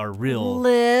vibes are real.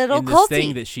 Little in this culty.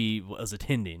 thing that she was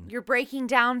attending. You're breaking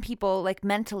down people, like,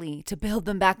 mentally to build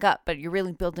them back up, but you're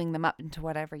really building them up into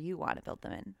whatever you want to build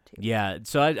them into. Yeah,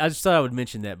 so I just thought I would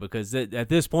mention that because at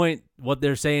this point, what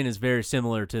they're saying is very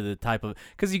similar to the type of,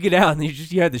 because you get out and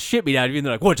you had the shit beat out of you, and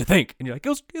they're like, "What'd you think?" And you're like, "It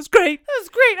was great. It was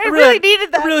great. I really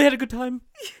needed that. I really had a good time."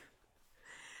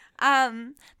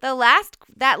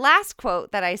 That last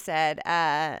quote that I said,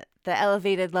 the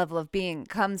elevated level of being,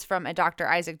 comes from a Dr.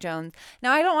 Isaac Jones.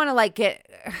 Now, I don't want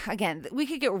to again, we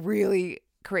could get really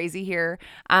crazy here.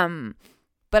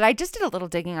 But I just did a little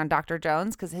digging on Dr.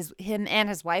 Jones because him and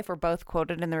his wife were both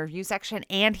quoted in the review section,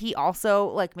 and he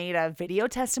also made a video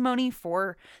testimony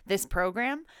for this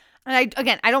program. And I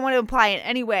don't want to imply in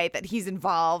any way that he's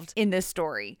involved in this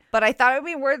story, but I thought it would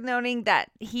be worth noting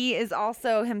that he is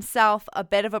also himself a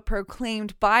bit of a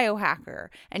proclaimed biohacker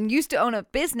and used to own a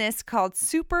business called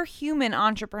Superhuman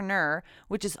Entrepreneur,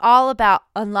 which is all about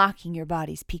unlocking your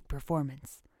body's peak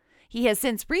performance. He has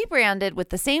since rebranded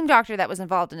with the same doctor that was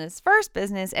involved in his first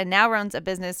business and now runs a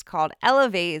business called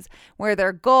Elevase, where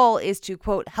their goal is to,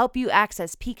 quote, help you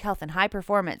access peak health and high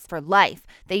performance for life.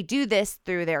 They do this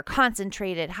through their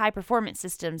concentrated high performance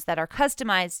systems that are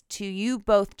customized to you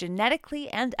both genetically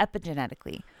and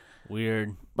epigenetically.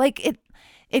 Weird.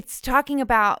 It's talking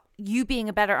about you being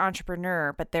a better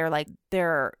entrepreneur, but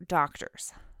they're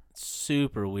doctors.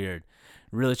 Super weird.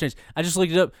 Really strange. I just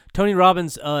looked it up. Tony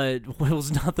Robbins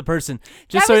was not the person.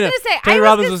 Just so you know, Tony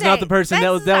Robbins was not the person.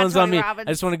 That one's on me. Robbins.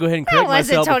 I just want to go ahead and correct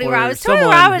myself. Tony Robbins. Tony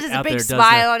Robbins has a big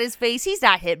smile on his face. He's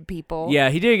not hitting people. Yeah,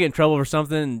 he did get in trouble for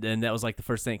something, and that was the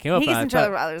first thing that came up. He gets in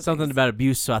trouble for other something things. about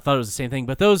abuse, so I thought it was the same thing.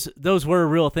 But those were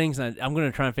real things, and I'm going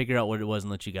to try and figure out what it was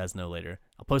and let you guys know later.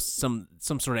 I'll post some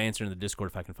sort of answer in the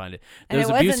Discord if I can find it. And it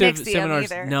wasn't abusive NXIVM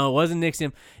seminars. either. No, it wasn't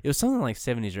NXIVM. It was something like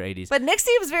 70s or 80s. But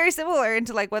NXIVM was very similar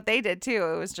into what they did too.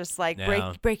 It was just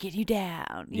breaking you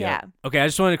down. Yeah. Okay, I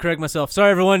just wanted to correct myself. Sorry,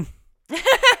 everyone.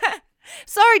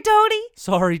 Sorry, Tony.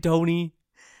 Sorry, Tony.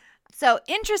 So,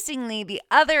 interestingly, the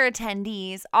other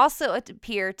attendees also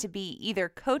appear to be either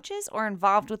coaches or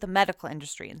involved with the medical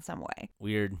industry in some way.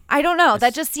 Weird. I don't know.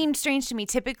 That just seemed strange to me.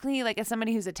 Typically, as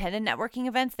somebody who's attended networking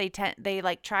events, they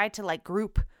try to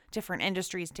group different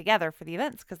industries together for the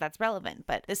events because that's relevant.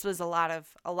 But this was a lot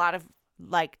of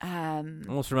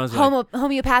almost reminds me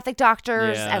homeopathic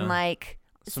doctors and some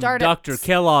startups. Dr.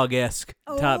 Kellogg-esque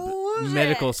type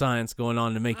medical science going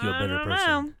on to make you a better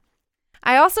person.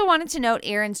 I also wanted to note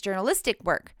Erin's journalistic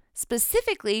work,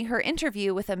 specifically her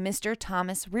interview with a Mr.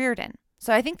 Thomas Reardon.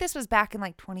 So I think this was back in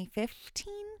 2015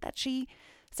 that she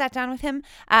sat down with him.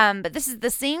 But this is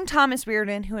the same Thomas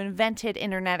Reardon who invented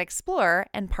Internet Explorer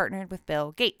and partnered with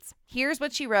Bill Gates. Here's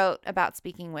what she wrote about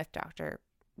speaking with Mr.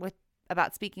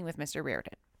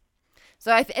 Reardon.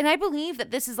 So I believe that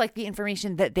this is the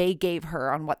information that they gave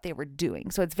her on what they were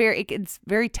doing. So it's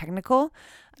very technical.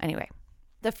 Anyway.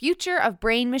 The future of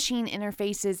brain-machine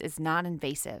interfaces is not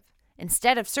invasive.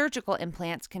 Instead of surgical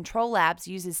implants, Control Labs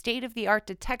uses state-of-the-art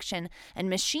detection and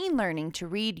machine learning to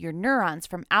read your neurons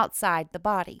from outside the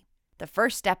body. The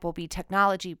first step will be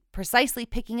technology precisely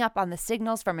picking up on the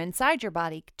signals from inside your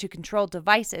body to control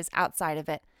devices outside of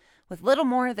it, with little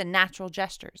more than natural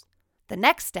gestures. The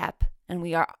next step, and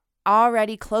we are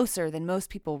already closer than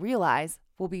most people realize,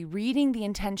 will be reading the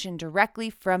intention directly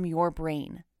from your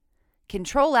brain.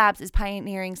 Control Labs is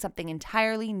pioneering something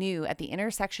entirely new at the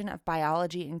intersection of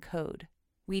biology and code.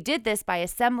 We did this by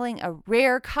assembling a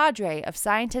rare cadre of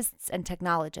scientists and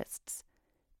technologists.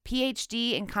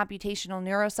 PhD in computational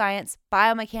neuroscience,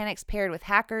 biomechanics paired with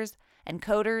hackers and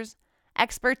coders,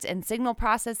 experts in signal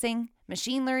processing,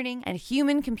 machine learning, and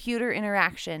human-computer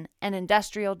interaction, and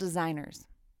industrial designers.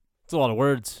 It's a lot of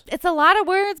words. It's a lot of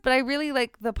words, but I really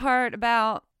like the part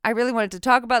about... I really wanted to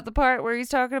talk about the part where he's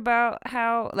talking about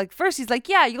how, like, first he's like,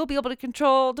 yeah, you'll be able to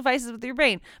control devices with your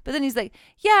brain. But then he's like,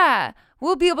 yeah,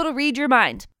 we'll be able to read your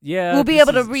mind. Yeah. We'll be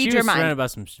able to read your mind. She was surrounded by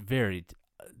some very,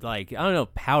 like, I don't know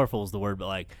if powerful is the word, but,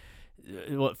 like,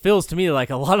 what feels to me like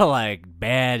a lot of, like,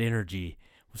 bad energy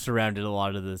surrounded a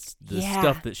lot of this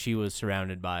stuff that she was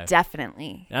surrounded by.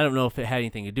 Definitely. I don't know if it had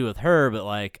anything to do with her, but,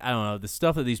 like, I don't know, the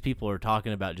stuff that these people are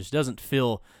talking about just doesn't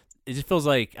feel... It just feels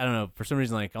like, I don't know, for some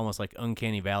reason, like almost like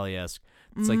Uncanny Valley-esque.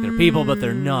 It's like they're people, but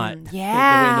they're not.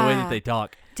 Yeah. the way that they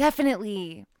talk.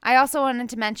 Definitely. I also wanted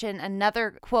to mention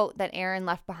another quote that Erin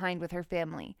left behind with her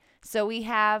family. So we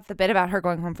have the bit about her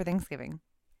going home for Thanksgiving.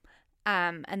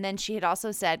 And then she had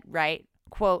also said, right,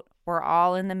 quote, we're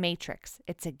all in the Matrix.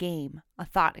 It's a game, a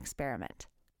thought experiment.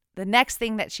 The next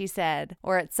thing that she said,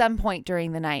 or at some point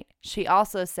during the night, she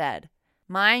also said,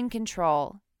 mind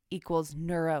control equals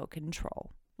neuro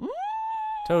control.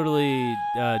 Totally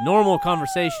normal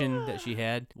conversation that she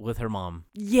had with her mom.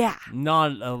 Yeah.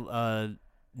 Not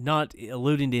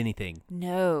alluding to anything.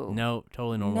 No,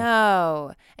 totally normal.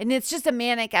 No. And it's just a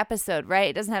manic episode,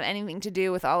 right? It doesn't have anything to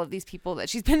do with all of these people that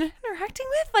she's been interacting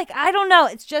with. Like, I don't know.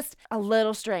 It's just a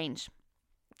little strange.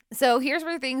 So here's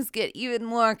where things get even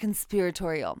more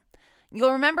conspiratorial.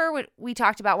 You'll remember what we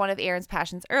talked about one of Erin's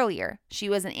passions earlier. She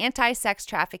was an anti-sex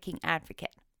trafficking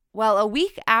advocate. Well, a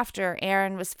week after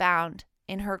Erin was found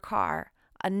in her car,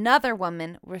 another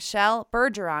woman, Rochelle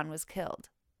Bergeron, was killed.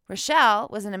 Rochelle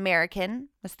was an American,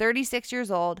 was 36 years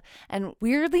old, and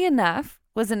weirdly enough,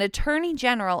 was an attorney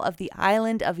general of the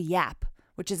island of Yap,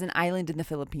 which is an island in the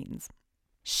Philippines.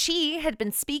 She had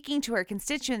been speaking to her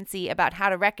constituency about how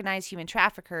to recognize human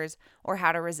traffickers or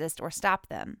how to resist or stop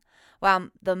them. While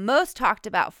the most talked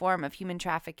about form of human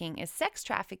trafficking is sex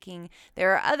trafficking,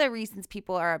 there are other reasons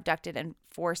people are abducted and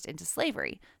forced into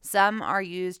slavery. Some are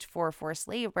used for forced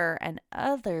labor and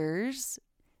others,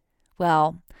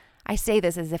 well, I say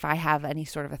this as if I have any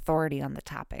sort of authority on the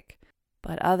topic,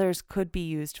 but others could be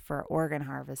used for organ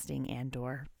harvesting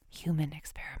and/or human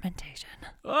experimentation.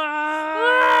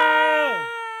 Ah!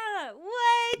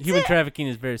 What? Human trafficking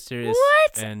is very serious.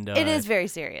 What? And it is very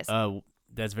serious.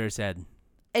 That's very sad.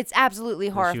 It's absolutely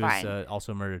horrifying. She was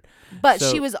also murdered. But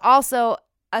she was also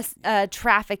a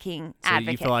trafficking advocate.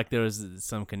 So you feel like there was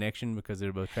some connection because they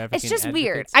were both trafficking It's just advocates?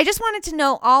 weird. I just wanted to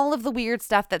know all of the weird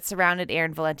stuff that surrounded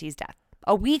Erin Valenti's death.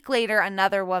 A week later,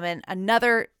 another woman,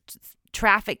 another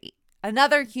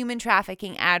human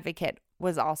trafficking advocate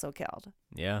was also killed.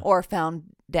 Yeah. Or found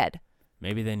dead.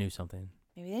 Maybe they knew something.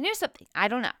 I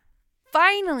don't know.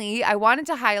 Finally, I wanted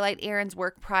to highlight Erin's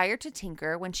work prior to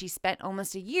Tinker when she spent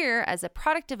almost a year as a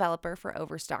product developer for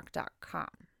Overstock.com.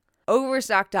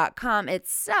 Overstock.com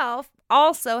itself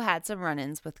also had some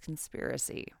run-ins with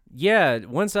conspiracy. Yeah,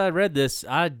 once I read this,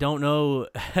 I don't know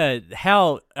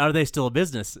how are they still a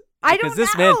business? I don't know. Because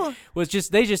this man was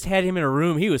they just had him in a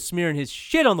room. He was smearing his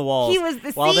shit on the walls. He was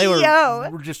the while CEO.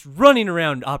 They were just running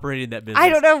around operating that business. I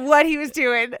don't know what he was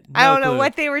doing. I don't know clue.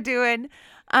 what they were doing.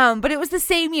 But it was the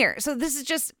same year. So this is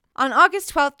just on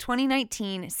August 12th,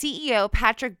 2019, CEO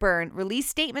Patrick Byrne released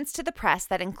statements to the press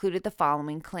that included the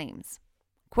following claims.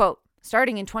 Quote,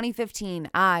 starting in 2015,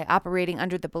 I, operating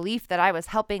under the belief that I was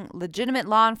helping legitimate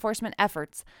law enforcement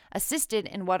efforts, assisted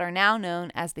in what are now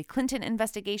known as the Clinton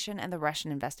investigation and the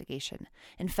Russian investigation.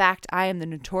 In fact, I am the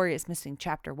notorious missing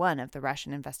Chapter 1 of the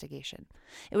Russian investigation.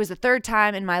 It was the third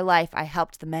time in my life I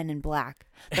helped the men in black.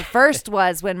 The first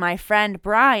was when my friend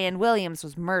Brian Williams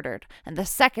was murdered, and the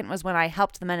second was when I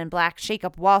helped the men in black shake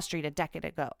up Wall Street a decade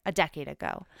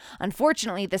ago.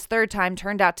 Unfortunately, this third time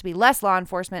turned out to be less law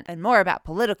enforcement and more about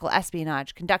political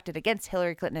espionage conducted against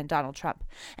Hillary Clinton and Donald Trump,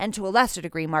 and to a lesser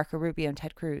degree Marco Rubio and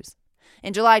Ted Cruz.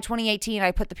 In July 2018, I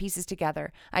put the pieces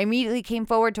together. I immediately came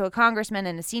forward to a congressman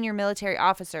and a senior military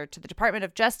officer, to the Department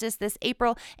of Justice this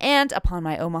April, and upon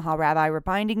my Omaha rabbi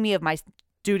reminding me of my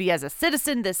duty as a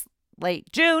citizen this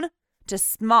late June,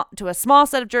 to a small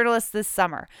set of journalists this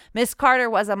summer. Miss Carter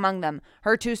was among them.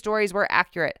 Her 2 stories were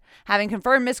accurate. Having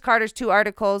confirmed Miss Carter's 2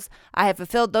 articles, I have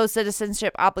fulfilled those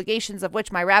citizenship obligations of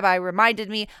which my rabbi reminded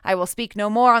me. I will speak no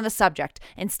more on the subject.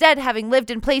 Instead, having lived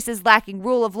in places lacking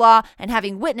rule of law and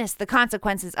having witnessed the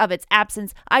consequences of its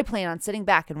absence, I plan on sitting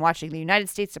back and watching the United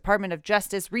States Department of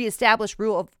Justice reestablish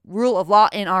rule of law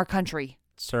in our country.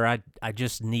 Sir, I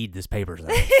just need this paper.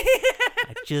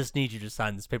 I just need you to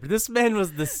sign this paper. This man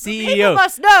was the CEO. People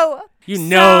must know. You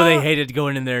know they hated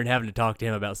going in there and having to talk to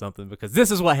him about something because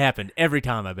this is what happened every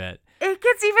time, I bet. It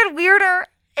gets even weirder.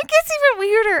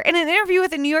 In an interview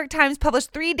with the New York Times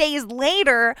published 3 days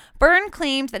later, Byrne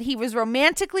claimed that he was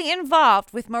romantically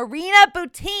involved with Marina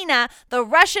Butina, the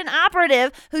Russian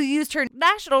operative who used her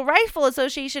National Rifle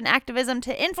Association activism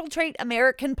to infiltrate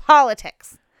American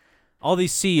politics. All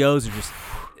these CEOs are just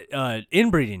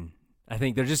inbreeding. I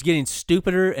think they're just getting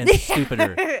stupider and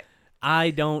stupider.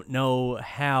 I don't know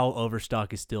how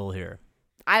Overstock is still here.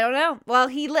 I don't know. Well,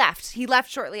 he left. He left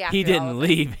shortly after. He didn't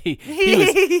leave. He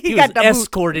was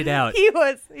escorted out. He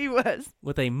was.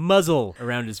 With a muzzle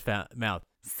around his mouth.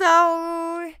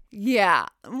 So, yeah.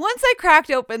 Once I cracked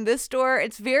open this door,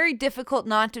 it's very difficult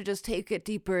not to just take it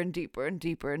deeper and deeper and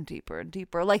deeper and deeper and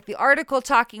deeper. Like the article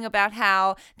talking about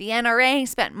how the NRA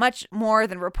spent much more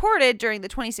than reported during the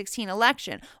 2016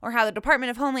 election, or how the Department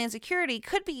of Homeland Security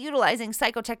could be utilizing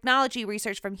psychotechnology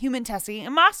research from human testing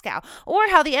in Moscow, or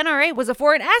how the NRA was a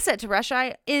foreign asset to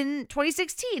Russia in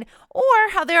 2016, or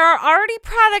how there are already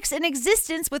products in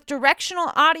existence with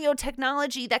directional audio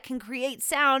technology that can create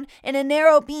sound in a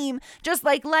narrow beam, just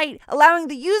like light, allowing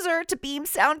the user to beam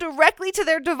sound directly to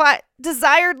their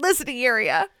desired listening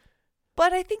area.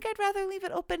 But I think I'd rather leave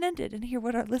it open-ended and hear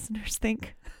what our listeners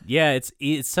think. Yeah,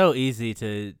 it's so easy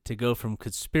to go from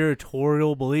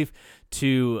conspiratorial belief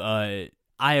to I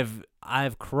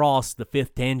have crossed the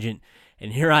 5th tangent,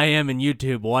 and here I am in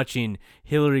YouTube watching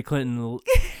Hillary Clinton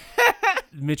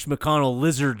Mitch McConnell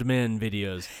lizard men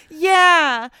videos.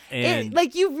 Yeah. And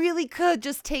like you really could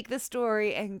just take the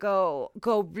story and go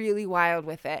really wild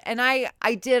with it. And I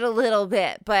did a little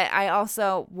bit, but I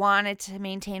also wanted to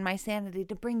maintain my sanity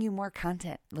to bring you more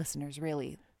content, listeners,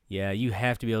 really. Yeah, you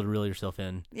have to be able to reel yourself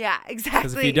in. Yeah, exactly.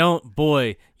 Because if you don't,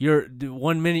 boy, you're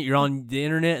 1 minute you're on the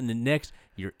internet and the next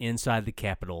you're inside the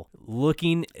Capitol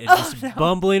looking and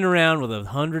bumbling around with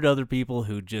 100 other people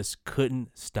who just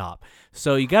couldn't stop.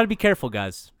 So you got to be careful,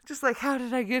 guys. Just like, how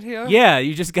did I get here? Yeah,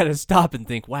 you just got to stop and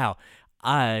think, wow,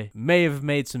 I may have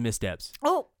made some missteps.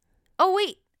 Oh,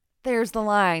 wait. There's the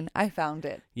line. I found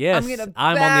it. Yes, I'm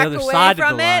on the other side of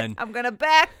the line. I'm gonna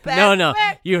back. No,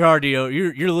 back. You're already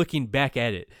you're looking back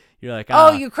at it. You're like,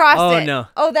 you crossed it. Oh no.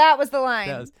 Oh, that was the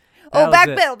line.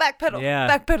 Back pedal. Yeah.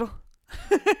 Back pedal.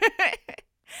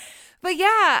 But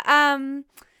yeah,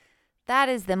 that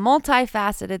is the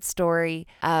multifaceted story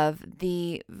of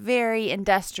the very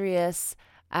industrious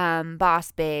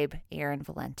boss babe, Erin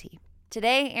Valenti.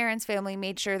 Today, Erin's family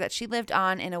made sure that she lived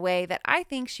on in a way that I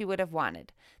think she would have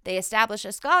wanted. They established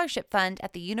a scholarship fund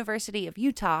at the University of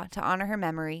Utah to honor her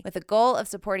memory, with a goal of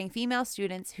supporting female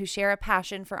students who share a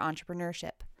passion for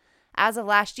entrepreneurship. As of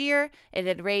last year, it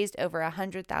had raised over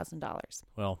 $100,000.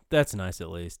 Well, that's nice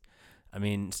at least. I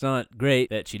mean, it's not great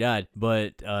that she died,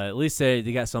 but at least they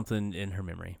got something in her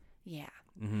memory. Yeah.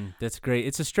 Mm-hmm. That's great.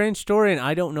 It's a strange story, and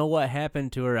I don't know what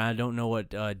happened to her. I don't know what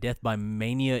death by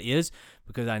mania is,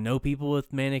 because I know people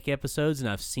with manic episodes, and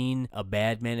I've seen a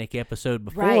bad manic episode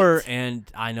before, right. And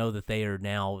I know that they are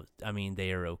now,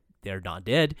 they're not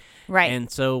dead. Right. And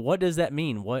so what does that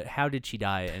mean? How did she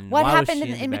die? And what why happened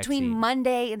was she in between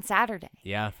Monday and Saturday?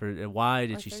 Yeah, why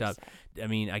did she stop? I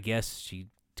mean, I guess she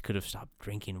could have stopped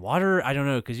drinking water. I don't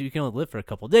know, because you can only live for a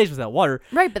couple of days without water.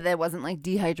 Right, but that wasn't like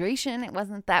dehydration. That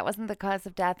wasn't the cause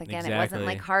of death. Again, exactly. It wasn't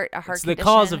like a heart it's condition. The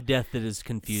cause of death that is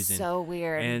confusing. So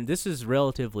weird. And this is a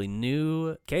relatively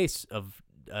new case of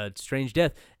strange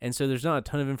death, and so there's not a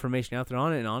ton of information out there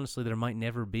on it, and honestly there might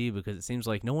never be, because it seems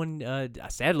like no one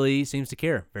sadly seems to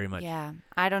care very much. Yeah,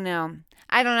 I don't know.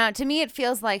 To me it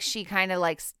feels like she kind of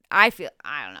like, I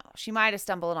don't know, she might have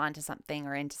stumbled onto something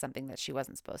or into something that she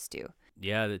wasn't supposed to.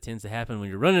 Yeah, that tends to happen when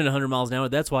you're running 100 miles an hour.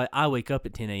 That's why I wake up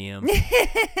at 10 a.m.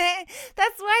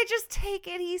 That's why I just take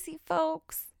it easy,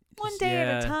 folks. One day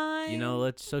at a time. You know,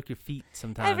 let's soak your feet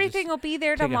sometimes. Everything will be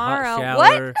there take tomorrow. A hot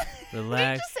shower, what? Relax.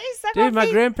 Did you just say suck Dude, on my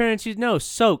feet? grandparents used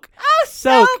soak. Oh,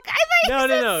 soak. I thought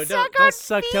No. Don't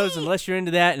suck feet. toes unless you're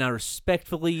into that, and I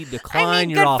respectfully decline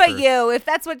your good offer. for you. If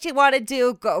that's what you want to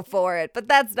do, go for it. But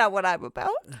that's not what I'm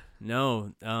about.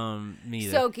 No, me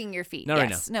either. Soaking your feet. Not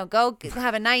yes. right now. No, go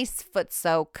have a nice foot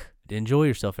soak. enjoy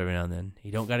yourself every now and then.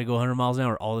 You don't got to go 100 miles an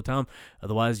hour all the time.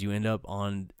 Otherwise, you end up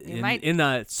in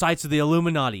the sights of the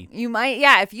Illuminati. You might,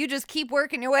 yeah. If you just keep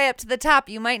working your way up to the top,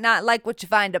 you might not like what you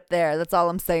find up there. That's all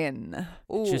I'm saying.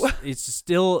 Ooh. It's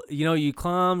still, you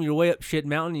climb your way up shit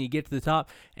mountain and you get to the top,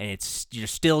 and you're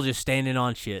still just standing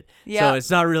on shit. Yeah. So it's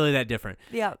not really that different.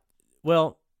 Yeah.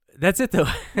 Well, that's it though.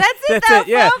 That's it, folks.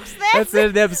 Yeah. That's the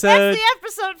episode. That's the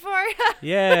episode for you.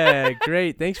 Yeah,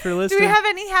 great. Thanks for listening. Do we have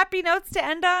any happy notes to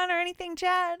end on or anything,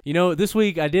 Chad? This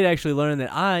week I did actually learn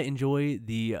that I enjoy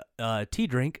the tea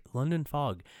drink London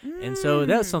Fog. And so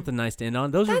that's something nice to end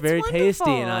on. Those are very tasty,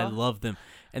 and I love them.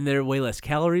 And they're way less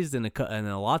calories than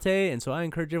a latte. And so I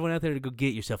encourage everyone out there to go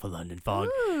get yourself a London Fog.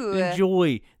 Ooh.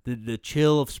 Enjoy the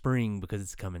chill of spring because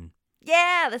it's coming.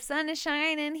 Yeah, the sun is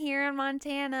shining here in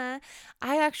Montana.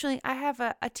 I have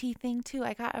a tea thing too.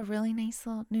 I got a really nice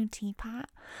little new teapot,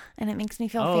 and it makes me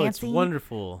feel fancy. It's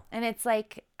wonderful. And it's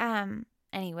like,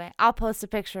 anyway, I'll post a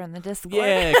picture in the Discord.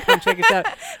 Yeah, come check us out.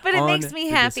 But it makes me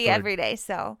happy Discord. every day,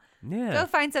 so yeah, go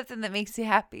find something that makes you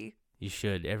happy. You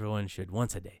should. Everyone should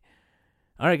once a day.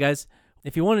 All right, guys.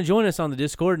 If you want to join us on the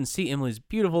Discord and see Emily's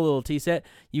beautiful little tea set,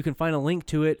 you can find a link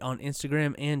to it on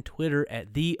Instagram and Twitter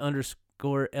at _LRH_pod.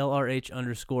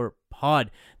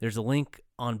 There's a link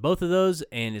on both of those,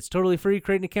 and it's totally free.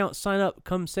 Create an account, sign up,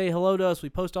 come say hello to us.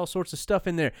 We post all sorts of stuff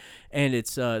in there, and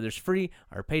it's there's free.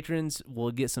 Our patrons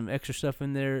will get some extra stuff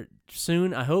in there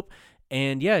soon, I hope.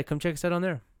 And yeah, come check us out on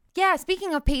there. Yeah,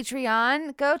 speaking of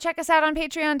Patreon, go check us out on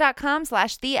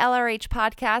patreon.com/TheLRH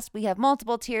podcast. We have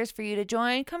multiple tiers for you to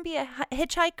join. Come be a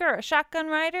hitchhiker, a shotgun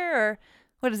rider, or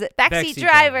what is it? Backseat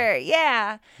driver.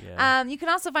 Yeah. You can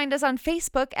also find us on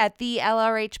Facebook at The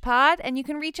LRH Pod, and you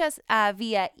can reach us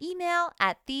via email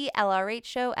at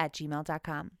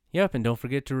thelrhshow@gmail.com. Yep, and don't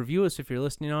forget to review us if you're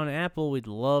listening on Apple. We'd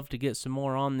love to get some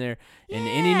more on there. And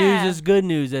any news is good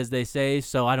news, as they say,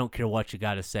 so I don't care what you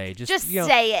got to say. Just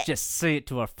say it. Just say it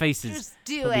to our faces. Just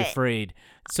do Don't it. be afraid.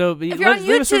 So if you're on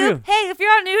YouTube, if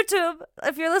you're on YouTube,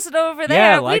 if you're listening over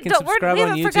there, like and subscribe we on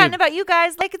haven't YouTube. forgotten about you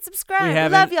guys. Like and subscribe. We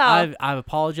love y'all. I've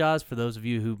apologized for those of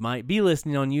you who might be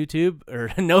listening on YouTube or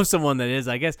know someone that is,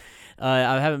 I guess.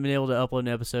 I haven't been able to upload an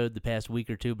episode the past week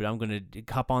or two, but I'm going to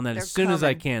hop on that as soon as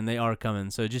I can. They are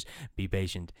coming, so just be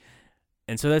patient.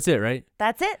 And so that's it, right?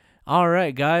 That's it. All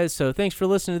right, guys. So thanks for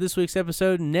listening to this week's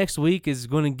episode. Next week is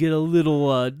going to get a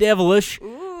little devilish.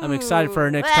 Ooh. I'm excited for our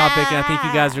next topic, and I think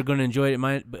you guys are going to enjoy it. It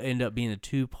might end up being a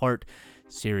 2-part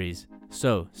series.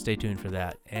 So stay tuned for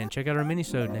that. And check out our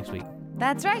mini-sode next week.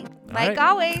 That's right. All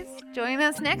always, join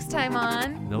us next time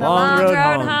on The Long Road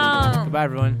Home. Home. Goodbye,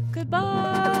 everyone.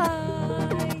 Goodbye.